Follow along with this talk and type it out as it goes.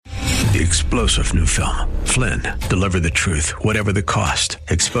The explosive new film, Flynn, deliver the truth, whatever the cost,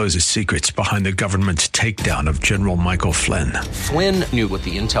 exposes secrets behind the government's takedown of General Michael Flynn. Flynn knew what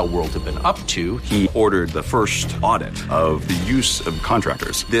the intel world had been up to. He ordered the first audit of the use of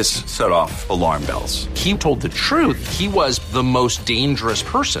contractors. This set off alarm bells. He told the truth. He was the most dangerous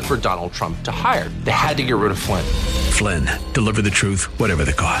person for Donald Trump to hire. They had to get rid of Flynn. Flynn, deliver the truth, whatever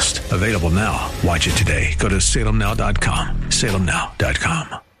the cost. Available now. Watch it today. Go to salemnow.com.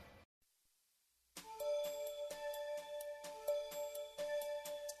 salemnow.com.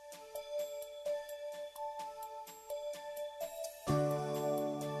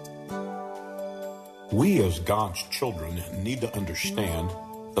 We as God's children need to understand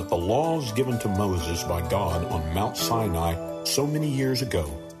that the laws given to Moses by God on Mount Sinai so many years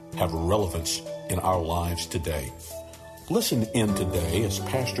ago have relevance in our lives today. Listen in today as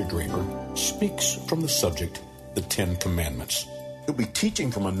Pastor Dreamer speaks from the subject, the Ten Commandments. He'll be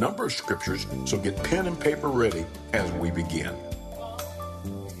teaching from a number of scriptures, so get pen and paper ready as we begin.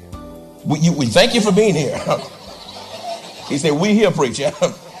 We thank you for being here. He said, we here, preacher.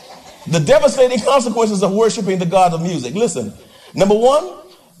 The devastating consequences of worshiping the God of music. Listen, number one,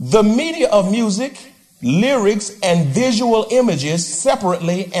 the media of music, lyrics, and visual images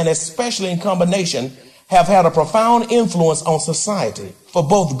separately and especially in combination have had a profound influence on society for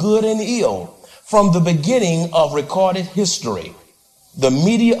both good and ill from the beginning of recorded history. The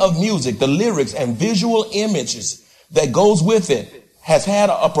media of music, the lyrics, and visual images that goes with it has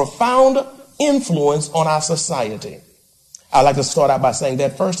had a profound influence on our society. I'd like to start out by saying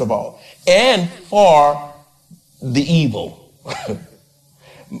that first of all, and for the evil.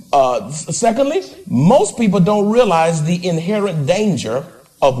 Secondly, most people don't realize the inherent danger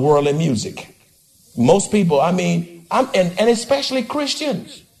of worldly music. Most people, and especially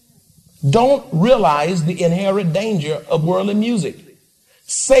Christians, don't realize the inherent danger of worldly music.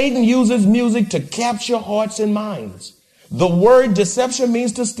 Satan uses music to capture hearts and minds. The word deception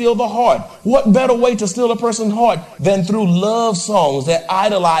means to steal the heart. What better way to steal a person's heart than through love songs that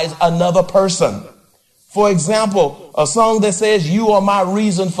idolize another person? For example, a song that says, "You are my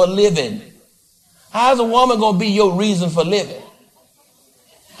reason for living." How's a woman going to be your reason for living?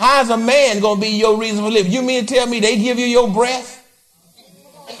 How's a man going to be your reason for living? You mean to tell me they give you your breath?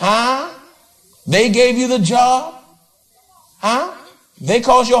 Huh? They gave you the job? Huh? They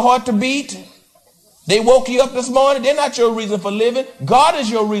caused your heart to beat? They woke you up this morning. They're not your reason for living. God is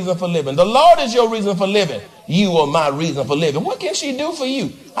your reason for living. The Lord is your reason for living. You are my reason for living. What can she do for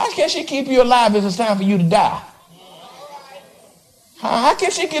you? How can she keep you alive if it's time for you to die? How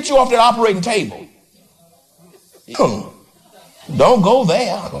can she get you off that operating table? Don't go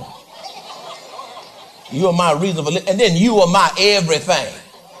there. You are my reason for living. And then you are my everything.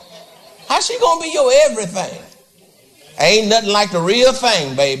 How's she going to be your everything? Ain't nothing like the real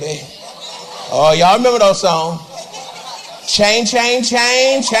thing, baby. Oh, y'all remember those songs? Chain, chain,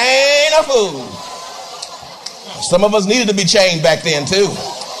 chain, chain of food. Some of us needed to be chained back then too.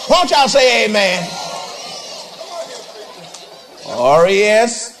 Why don't y'all say amen?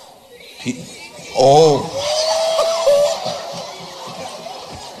 R-E-S. Oh.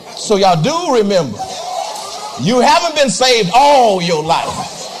 So y'all do remember, you haven't been saved all your life.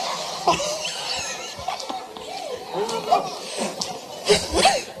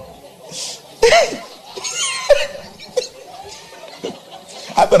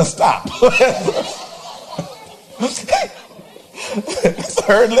 I better stop.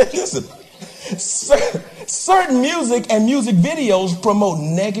 Third, listen. Certain music and music videos promote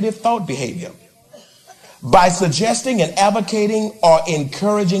negative thought behavior by suggesting and advocating or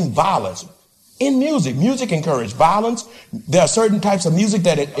encouraging violence. In music, music encourages violence. There are certain types of music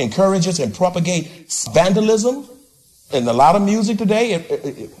that it encourages and propagates vandalism. In a lot of music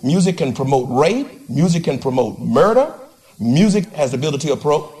today, music can promote rape. Music can promote murder. Music has the ability to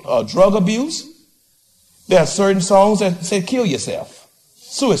promote drug abuse. There are certain songs that say kill yourself,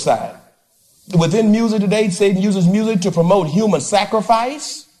 suicide. Within music today, Satan uses music to promote human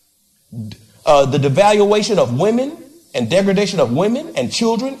sacrifice, the devaluation of women and degradation of women and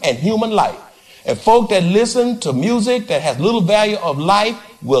children and human life. And folk that listen to music that has little value of life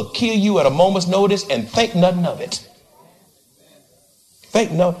will kill you at a moment's notice and think nothing of it.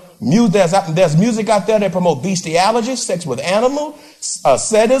 There's music out there that promote bestiality, sex with animals,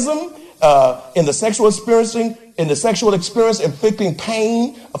 sadism, in the sexual experience, inflicting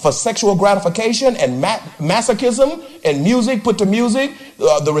pain for sexual gratification, and masochism and music put to music,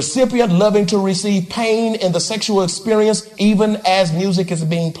 the recipient loving to receive pain in the sexual experience, even as music is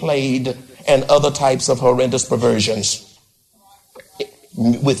being played, and other types of horrendous perversions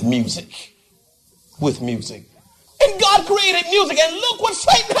with music. And God created music, and look what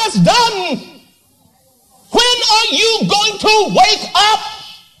Satan has this done? When are you going to wake up?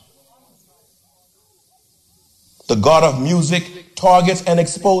 The God of music targets and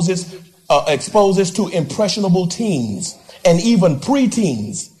exposes to impressionable teens and even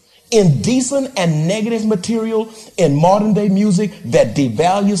preteens indecent and negative material in modern day music that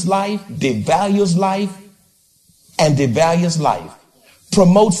devalues life,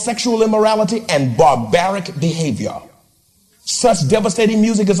 promotes sexual immorality and barbaric behavior. Such devastating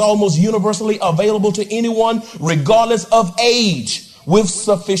music is almost universally available to anyone, regardless of age, with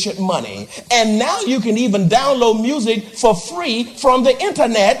sufficient money. And now you can even download music for free from the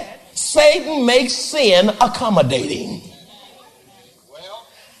internet. Satan makes sin accommodating.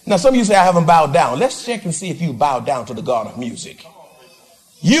 Now, some of you say, I haven't bowed down. Let's check and see if you bowed down to the God of music.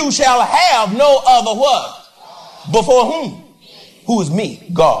 You shall have no other what? Before whom? Who is me?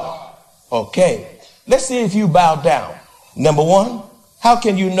 God. Okay. Let's see if you bowed down. Number one, how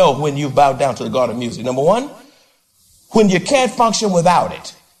can you know when you've bowed down to the God of music? Number one, when you can't function without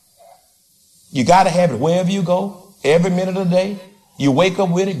it. You got to have it wherever you go, every minute of the day. You wake up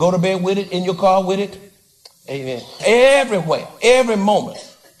with it, go to bed with it, in your car with it. Amen. Everywhere, every moment.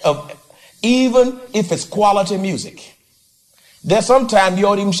 Even if it's quality music. There's sometimes you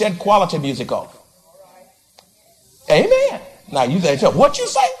don't even shut quality music off. Amen. Now you say, what you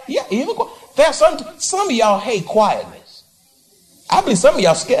say? Yeah, even there's some of y'all hate quietness. I believe some of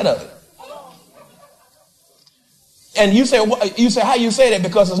y'all scared of it. And you say how you say that?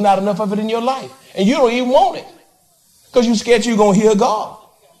 Because there's not enough of it in your life. And you don't even want it. Because you're scared you're going to hear God.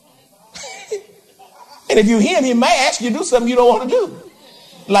 And if you hear him, he may ask you to do something you don't want to do.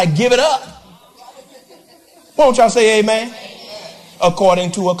 Like give it up. Won't y'all say amen?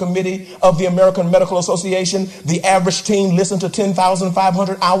 According to a committee of the American Medical Association, the average teen listened to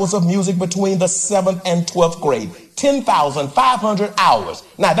 10,500 hours of music between the 7th and 12th grade. 10,500 hours.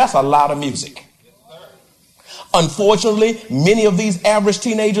 Now that's a lot of music. Unfortunately, many of these average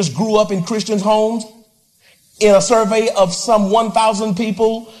teenagers grew up in Christian homes. In a survey of some 1,000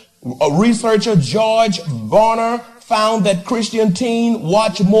 people, researcher George Barner found that Christian teens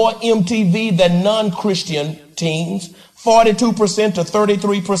watch more MTV than non-Christian teens, 42% to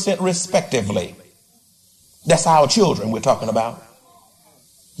 33% respectively. That's our children we're talking about.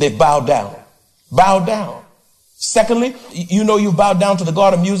 They've bowed down. Bowed down. Secondly, you know you've bowed down to the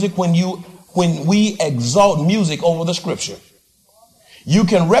God of music when we exalt music over the scripture. You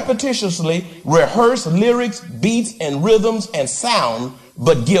can repetitiously rehearse lyrics, beats, and rhythms and sound,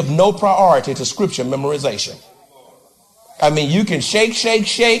 but give no priority to scripture memorization. I mean, you can shake, shake,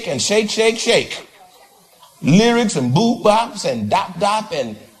 shake, and shake, shake, shake. Lyrics and boop bops and dop dop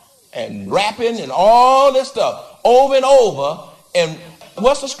and rapping and all this stuff over and over. And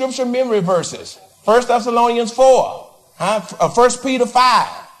what's the scripture memory verses? 1 Thessalonians 4, 1 Peter 5.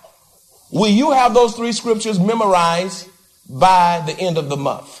 Will you have those three scriptures memorized by the end of the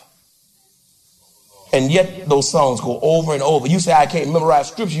month? And yet those songs go over and over. You say, I can't memorize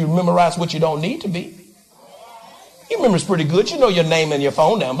scripture. You memorize what you don't need to be. You remember it's pretty good. You know your name and your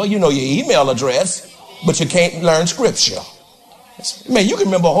phone number. You know your email address. But you can't learn scripture. Man, you can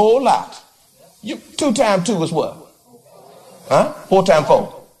remember a whole lot. 2 times 2 is what? 4 times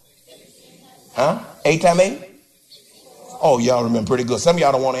 4? 8 times 8? Oh, y'all remember pretty good. Some of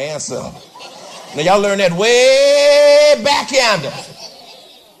y'all don't want to answer. Now y'all learned that way back yonder.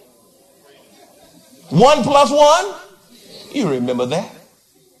 1 plus 1? You remember that.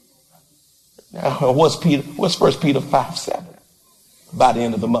 Now, what's 1 Peter 5:7? By the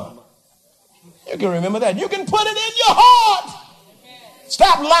end of the month. You can remember that. You can put it in your heart.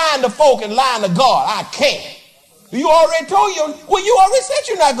 Stop lying to folk and lying to God. I can't. You already told you. Well, you already said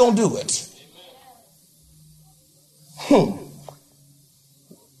you're not going to do it.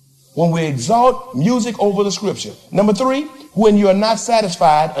 When we exalt music over the scripture. Number 3, when you are not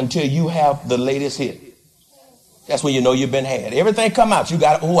satisfied until you have the latest hit. That's when you know you've been had. Everything come out. You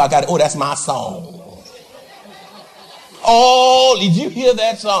got, that's my song. Oh, did you hear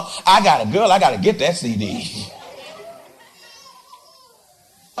that song? I got to get that CD.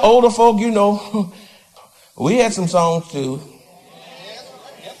 Older folk, you know, we had some songs too.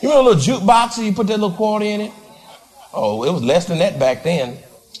 You know a little jukebox and you put that little quarter in it? Oh, it was less than that back then.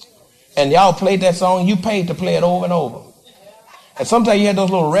 And y'all played that song, you paid to play it over and over. And sometimes you had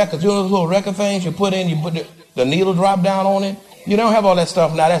those little records, you know those little record things you put in, you put the needle drop down on it. You don't have all that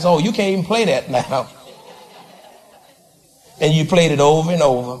stuff now. That's you can't even play that now. And you played it over and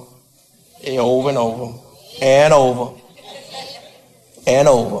over, and over and over, and over, and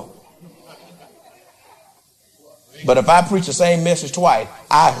over. But if I preach the same message twice,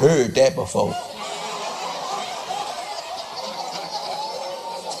 I heard that before.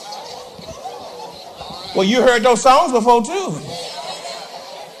 Well, you heard those songs before too.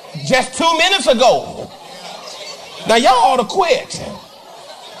 Just 2 minutes ago. Now y'all ought to quit.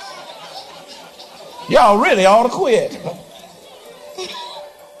 Y'all really ought to quit.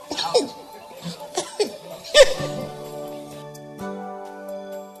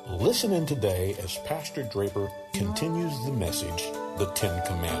 Listen in today as Pastor Draper continues the message, the Ten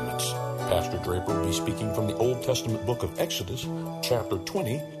Commandments. Pastor Draper will be speaking from the Old Testament book of Exodus, chapter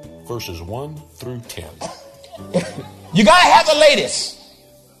 20, verses 1 through 10. You got to have the latest.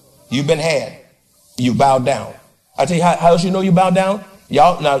 You've been had. You bowed down. I tell you how else you know you bowed down?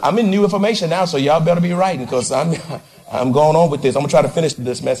 Y'all, now I'm in new information now, so y'all better be writing because I'm going on with this. I'm going to try to finish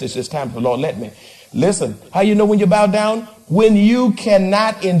this message this time if the Lord let me. Listen, how you know when you bow down? When you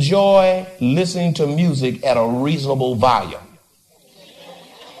cannot enjoy listening to music at a reasonable volume.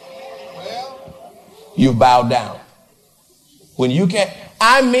 You bow down. When you can't,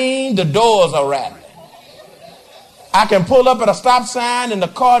 I mean the doors are rattling. I can pull up at a stop sign and the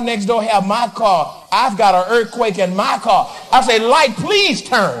car next door have my car. I've got an earthquake in my car. I say, light, please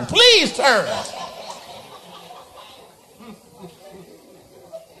turn. Please turn.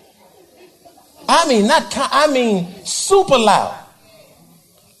 I mean super loud.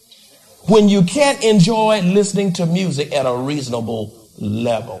 When you can't enjoy listening to music at a reasonable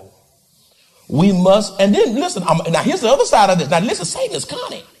level. We must, and then listen, now here's the other side of this. Now listen, Satan is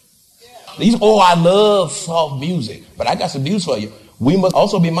cunning. I love soft music, but I got some news for you. We must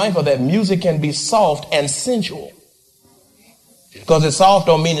also be mindful that music can be soft and sensual. Because it's soft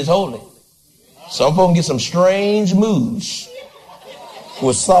don't mean it's holy. Some folks get some strange moods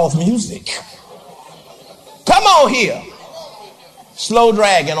with soft music. Come on here. Slow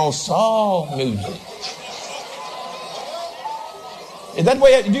dragging on soft music. Is that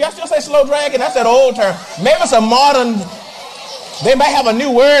way? Do you guys still say slow dragging? That's that old term. Maybe it's a modern. They might have a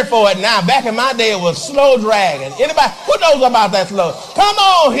new word for it now. Back in my day, it was slow dragging. Anybody who knows about that slow? Come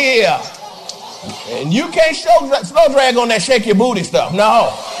on here. And you can't slow drag on that shake your booty stuff.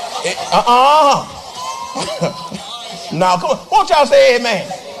 No. No, come on. Won't y'all say amen?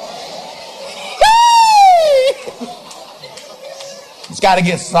 It's got to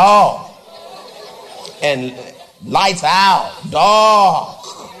get soft. And lights out. Dark.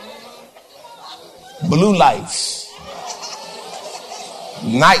 Blue lights.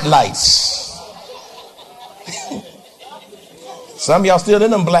 Night lights. Some of y'all still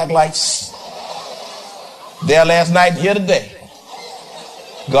in them black lights. There last night, here today.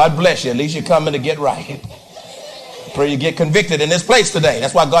 God bless you. At least you're coming to get right. Pray you get convicted in this place today.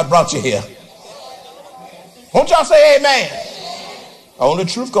 That's why God brought you here. Won't y'all say amen? Only the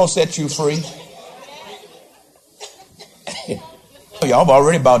truth gonna set you free. Y'all have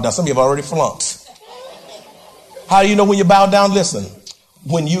already bowed down. Some of you have already flunked. How do you know when you bow down? Listen.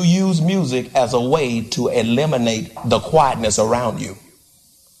 When you use music as a way to eliminate the quietness around you.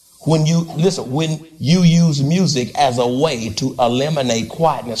 When you use music as a way to eliminate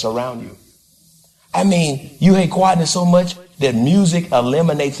quietness around you. I mean, you hate quietness so much that music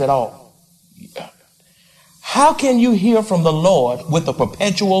eliminates it all. How can you hear from the Lord with the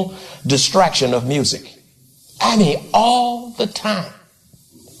perpetual distraction of music? I mean, all the time.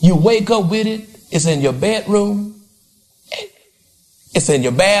 You wake up with it. It's in your bedroom. It's in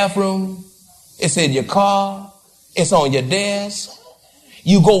your bathroom. It's in your car. It's on your desk.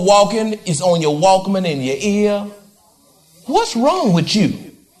 You go walking. It's on your Walkman in your ear. What's wrong with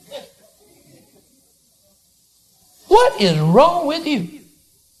you? What is wrong with you?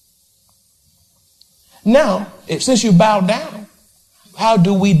 Now, since you bow down, how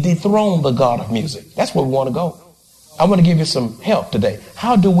do we dethrone the God of music? That's where we want to go. I want to give you some help today.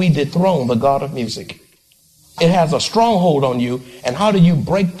 How do we dethrone the God of music? It has a stronghold on you. And how do you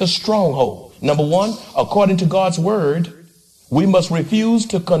break the stronghold? Number one, according to God's word, we must refuse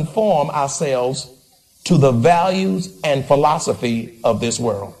to conform ourselves to the values and philosophy of this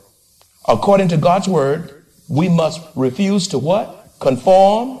world. According to God's word, we must refuse to what?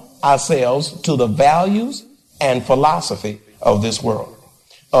 Conform ourselves to the values and philosophy of this world.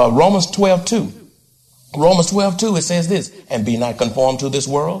 Romans 12:2. Romans 12:2, it says this, and be not conformed to this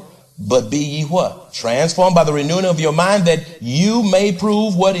world, but be ye what? Transformed by the renewing of your mind, that you may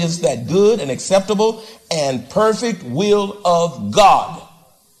prove what is that good and acceptable and perfect will of God.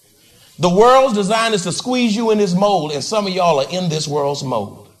 The world's design is to squeeze you in this mold, and some of y'all are in this world's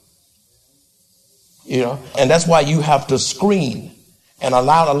mold. You know, and that's why you have to screen and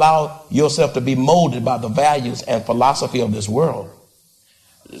allow yourself to be molded by the values and philosophy of this world.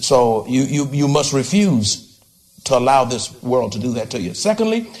 So you must refuse to allow this world to do that to you.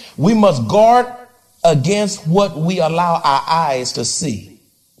 Secondly, we must guard against what we allow our eyes to see.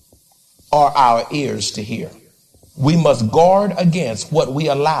 or our ears to hear. We must guard against what we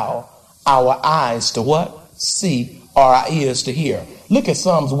allow our eyes to what? See, or our ears to hear. Look at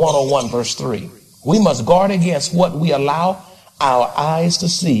Psalms 101 verse 3. We must guard against what we allow our eyes to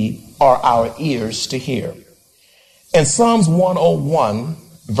see or our ears to hear. In Psalms 101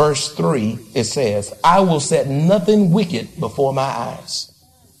 verse 3, it says, I will set nothing wicked before my eyes.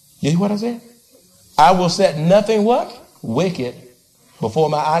 You hear what I said? I will set nothing what? Wicked before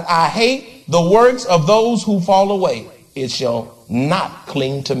my eyes. I hate the works of those who fall away. It shall not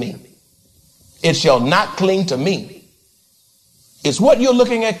cling to me. It shall not cling to me. It's what you're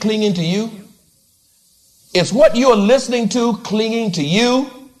looking at clinging to you. It's what you're listening to clinging to you,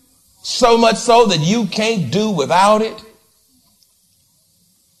 so much so that you can't do without it.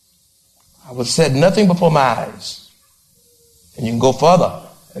 I will set nothing before my eyes. And you can go further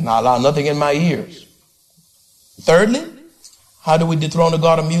and not allow nothing in my ears. Thirdly, how do we dethrone the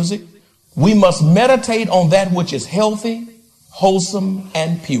God of music? We must meditate on that which is healthy, wholesome,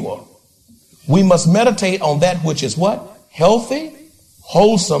 and pure. We must meditate on that which is what? Healthy,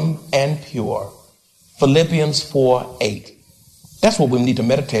 wholesome, and pure. Philippians 4:8. That's what we need to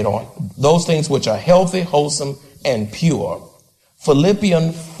meditate on. Those things which are healthy, wholesome, and pure.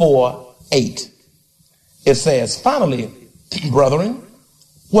 Philippians 4:8. It says, finally, brethren,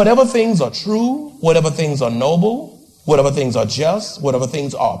 whatever things are true, whatever things are noble, whatever things are just, whatever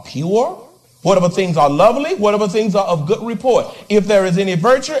things are pure, whatever things are lovely, whatever things are of good report. If there is any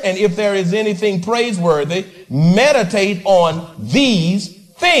virtue and if there is anything praiseworthy, meditate on these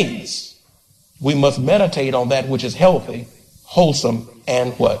things. We must meditate on that which is healthy, wholesome,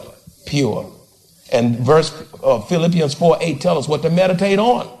 and what? Pure. And verse Philippians 4:8 tell us what to meditate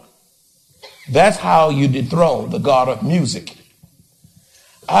on. That's how you dethrone the God of music.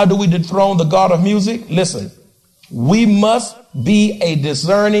 How do we dethrone the God of music? Listen, we must be a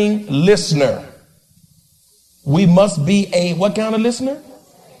discerning listener. We must be a what kind of listener?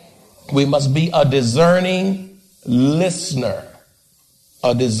 We must be a discerning listener.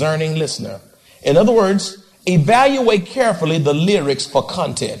 A discerning listener. In other words, evaluate carefully the lyrics for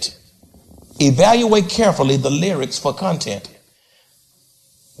content. Evaluate carefully the lyrics for content.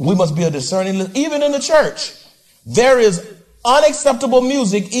 We must be a discerning listener. Even in the church, there is unacceptable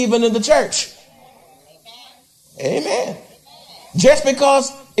music even in the church. Amen. Just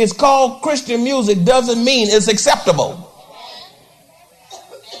because it's called Christian music doesn't mean it's acceptable.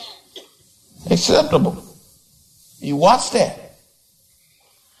 Acceptable. You watch that.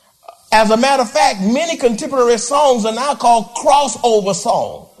 As a matter of fact, many contemporary songs are now called crossover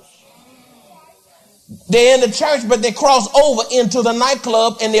songs. They're in the church, but they cross over into the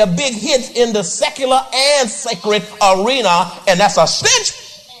nightclub, and they're big hits in the secular and sacred arena, and that's a stench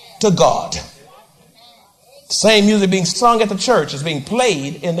to God. Same music being sung at the church is being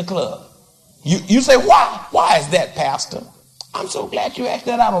played in the club. You say, why? Why is that, Pastor? I'm so glad you asked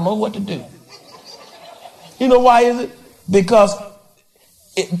that. I don't know what to do. You know why is it? Because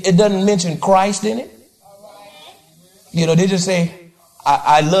it doesn't mention Christ in it. You know, they just say,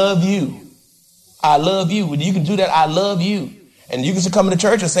 I love you. I love you. You can do that. I love you. And you can come to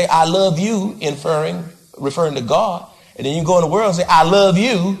church and say, I love you, referring to God. And then you can go in the world and say, I love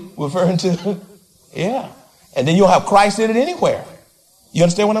you, referring to, yeah. And then you'll have Christ in it anywhere. You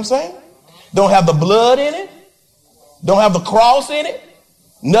understand what I'm saying? Don't have the blood in it. Don't have the cross in it.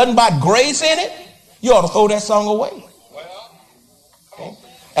 Nothing but grace in it. You ought to throw that song away. Okay?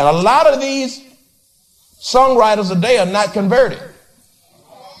 And a lot of these songwriters today are not converted.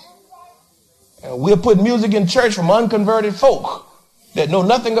 And we'll put music in church from unconverted folk that know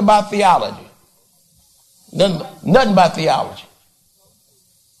nothing about theology. Nothing about theology.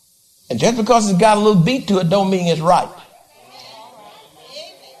 And just because it's got a little beat to it don't mean it's right.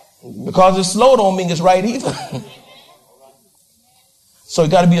 Because it's slow don't mean it's right either. So you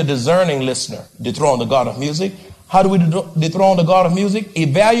got to be a discerning listener. Dethrone the God of music. How do we dethrone the God of music?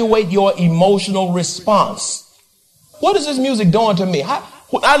 Evaluate your emotional response. What is this music doing to me?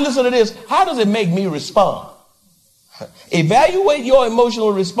 When I listen to this, how does it make me respond? Evaluate your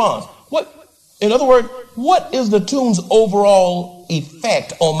emotional response. In other words, what is the tune's overall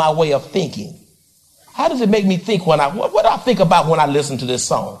effect on my way of thinking? How does it make me think what do I think about when I listen to this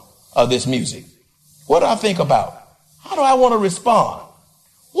song or this music? What do I think about? How do I want to respond?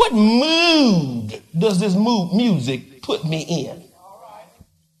 What mood does this music put me in?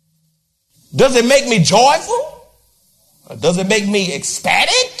 Does it make me joyful? Or does it make me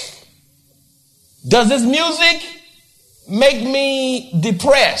ecstatic? Does this music make me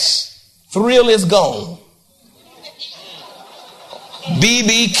depressed? Thrill is gone.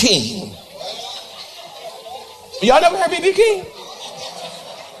 B.B. King. Y'all never heard B.B. King?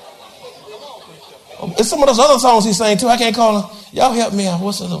 It's some of those other songs he sang too. I can't call them. Y'all help me out.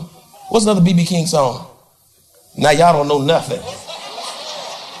 What's another B.B. King song? Now y'all don't know nothing.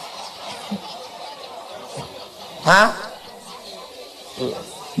 Huh?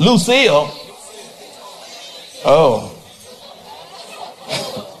 Lucille. Oh.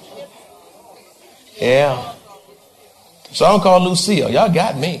 Yeah. Song called Lucille. Y'all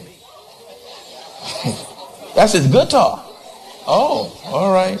got me. That's his guitar. Oh,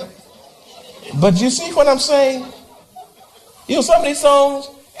 all right. But you see what I'm saying? You know, some of these songs,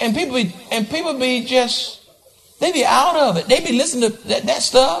 and people be just, they be out of it. They be listening to that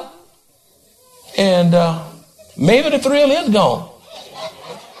stuff. And maybe the thrill is gone.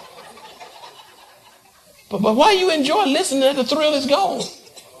 But why you enjoy listening that the thrill is gone?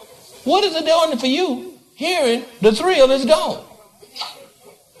 What is it doing for you hearing the thrill is gone?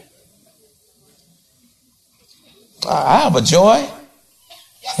 I have a joy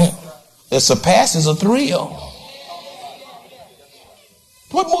that surpasses a thrill.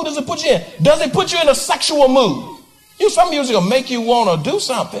 What mood does it put you in? Does it put you in a sexual mood? Some music will make you want to do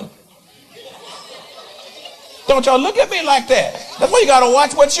something. Don't y'all look at me like that. That's why you got to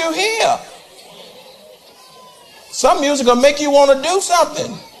watch what you hear. Some music will make you want to do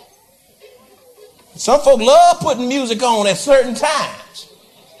something. Some folk love putting music on at certain times.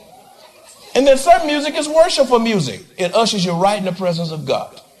 And then certain music is worshipful music. It ushers you right in the presence of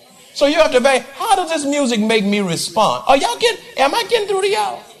God. So you have to be, how does this music make me respond? Am I getting through to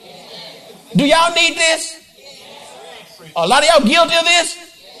y'all? Do y'all need this? A lot of y'all guilty of this?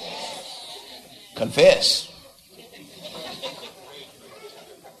 Confess.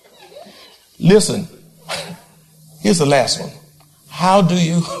 Listen, here's the last one. How do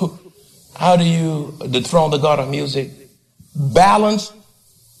you dethrone the God of music? Balance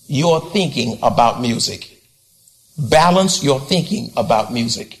your thinking about music. Balance your thinking about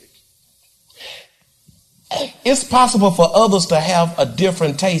music. It's possible for others to have a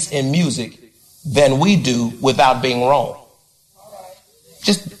different taste in music than we do without being wrong.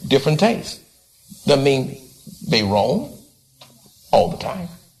 Just different taste. Doesn't mean they wrong all the time.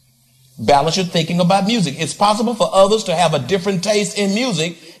 Balance your thinking about music. It's possible for others to have a different taste in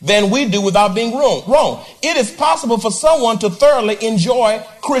music than we do without being wrong. It is possible for someone to thoroughly enjoy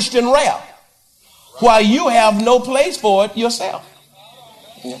Christian rap while you have no place for it yourself.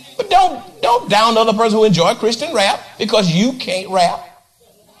 But don't down the other person who enjoys Christian rap because you can't rap.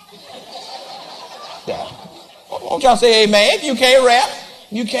 Won't y'all say amen? If you can't rap,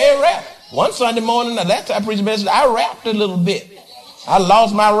 you can't rap. One Sunday morning, at that time, preacher message, I rapped a little bit. I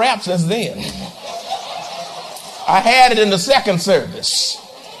lost my rap since then. I had it in the second service.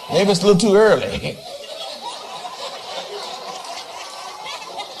 Maybe it's a little too early.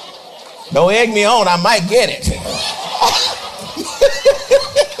 Don't egg me on, I might get it.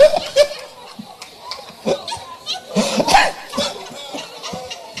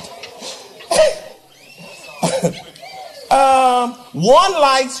 One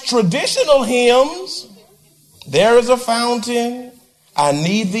likes traditional hymns. There is a fountain. I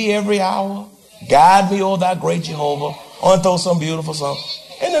need thee every hour. Guide me, O thou great Jehovah. On throw some beautiful song.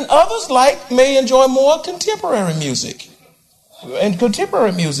 And then others may enjoy more contemporary music. And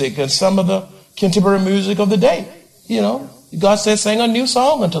contemporary music and some of the contemporary music of the day. God says, sing a new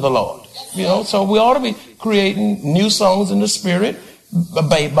song unto the Lord. So we ought to be creating new songs in the spirit,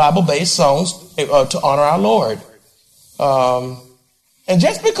 Bible-based songs to honor our Lord. And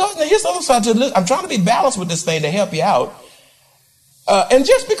just because, now here's the other side to this, I'm trying to be balanced with this thing to help you out. And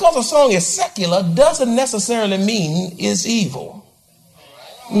just because a song is secular doesn't necessarily mean it's evil.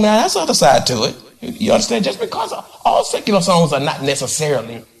 Now that's the other side to it. You understand? Just because all secular songs are not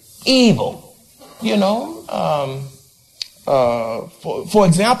necessarily evil. For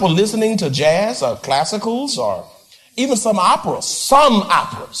example, listening to jazz or classicals or even some operas.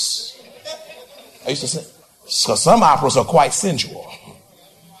 I used to say, because some operas are quite sensual.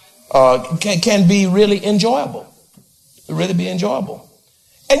 Can be really enjoyable. Really be enjoyable.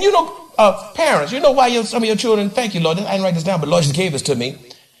 And parents, why some of your children, thank you, Lord, I didn't write this down, but Lord just gave this to me.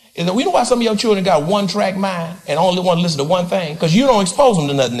 Is that we know why some of your children got one-track mind and only want to listen to one thing? Because you don't expose them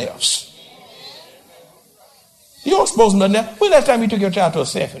to nothing else. You don't expose them to nothing else. When last time you took your child to a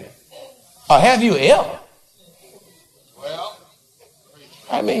symphony? Or have you ever?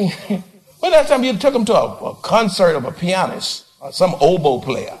 When last time you took them to a concert of a pianist or some oboe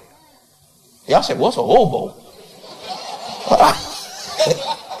player? Y'all said, what's an oboe? When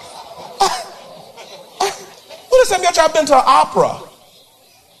last time your child been to an opera?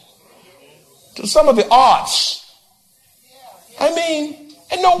 To some of the arts?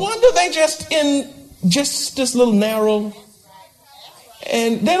 And no wonder they just in this little narrow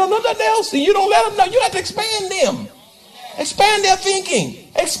and they don't know nothing else, and you don't let them know. You have to expand them. Expand their thinking.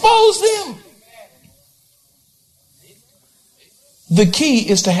 Expose them. The key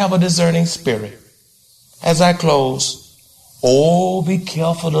is to have a discerning spirit. As I close, oh, be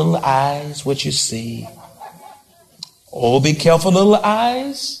careful, little eyes, what you see. Oh, be careful, little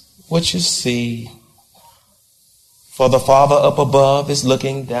eyes, what you see. For the Father up above is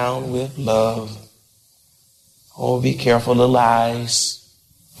looking down with love. Oh, be careful, little eyes,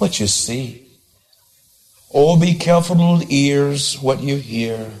 what you see. Oh, be careful, little ears, what you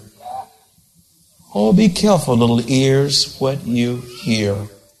hear. Oh, be careful, little ears, what you hear.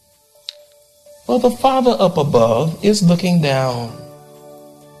 For the Father up above is looking down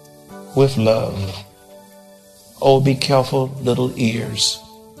with love. Oh, be careful, little ears,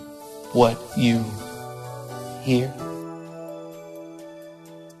 what you hear.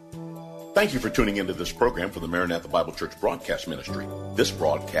 Thank you for tuning into this program for the Maranatha Bible Church Broadcast Ministry. This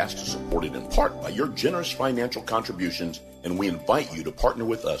broadcast is supported in part by your generous financial contributions, and we invite you to partner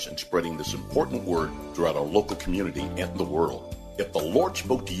with us in spreading this important word throughout our local community and the world. If the Lord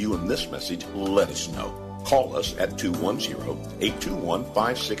spoke to you in this message, let us know. Call us at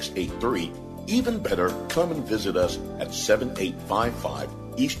 210-821-5683. Even better, come and visit us at 7855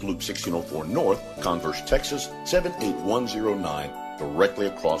 East Loop 1604 North, Converse, Texas 78109. Directly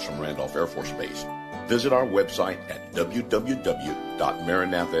across from Randolph Air Force Base. Visit our website at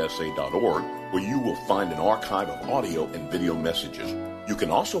www.maranathasa.org, where you will find an archive of audio and video messages. You can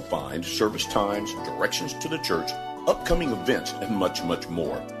also find service times, directions to the church, upcoming events, and much, much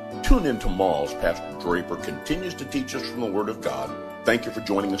more. Tune in tomorrow as Pastor Draper continues to teach us from the Word of God. Thank you for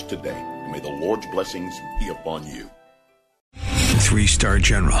joining us today, and may the Lord's blessings be upon you. 3-star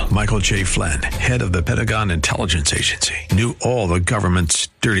General Michael J. Flynn, head of the Pentagon Intelligence Agency, knew all the government's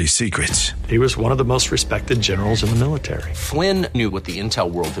dirty secrets. He was one of the most respected generals in the military. Flynn knew what the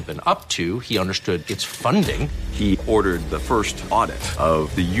intel world had been up to. He understood its funding. He ordered the first audit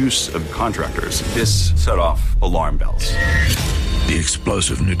of the use of contractors. This set off alarm bells. The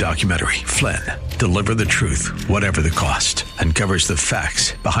explosive new documentary, Flynn, Deliver the Truth, Whatever the Cost, uncovers the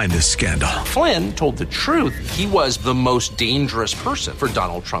facts behind this scandal. Flynn told the truth. He was the most dangerous person for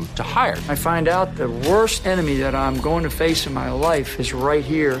Donald Trump to hire. I find out the worst enemy that I'm going to face in my life is right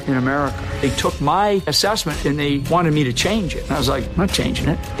here in America. They took my assessment and they wanted me to change it. And I was like, I'm not changing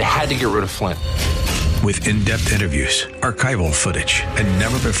it. They had to get rid of Flynn. With in-depth interviews, archival footage, and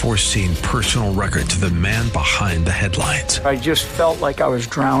never-before-seen personal records of the man behind the headlines. I just felt like I was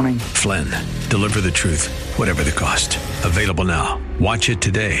drowning. Flynn, Deliver the Truth, Whatever the Cost. Available now. Watch it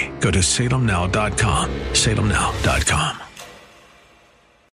today. Go to salemnow.com. salemnow.com.